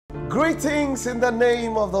Greetings in the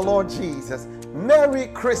name of the Lord Jesus. Merry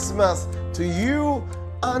Christmas to you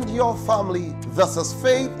and your family. This is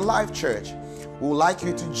Faith Life Church. We would like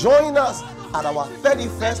you to join us at our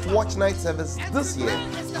 31st Watch Night service this year,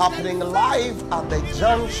 happening live at the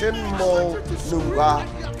Junction Mall, Nungua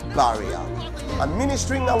barrier. And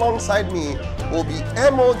ministering alongside me will be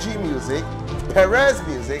MOG Music, Perez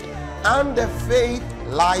Music, and the Faith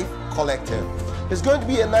Life Collective. It's going to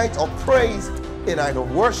be a night of praise, a night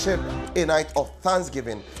of worship, a night of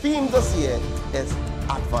thanksgiving. Theme this year is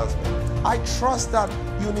advancement. I trust that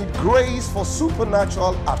you need grace for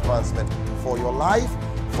supernatural advancement for your life,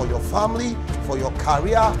 for your family, for your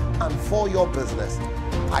career, and for your business.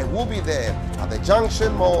 I will be there at the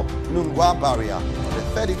Junction Mall, Nungua barrier, on the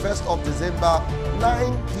 31st of December,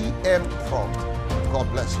 9 p.m. prompt. God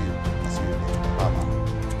bless you. As you live. Bye-bye.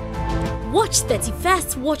 Watch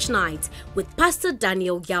 31st Watch Night with Pastor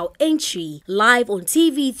Daniel Yao Entry live on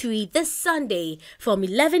TV3 this Sunday from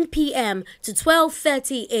 11 p.m. to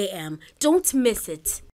 12:30 a.m. Don't miss it.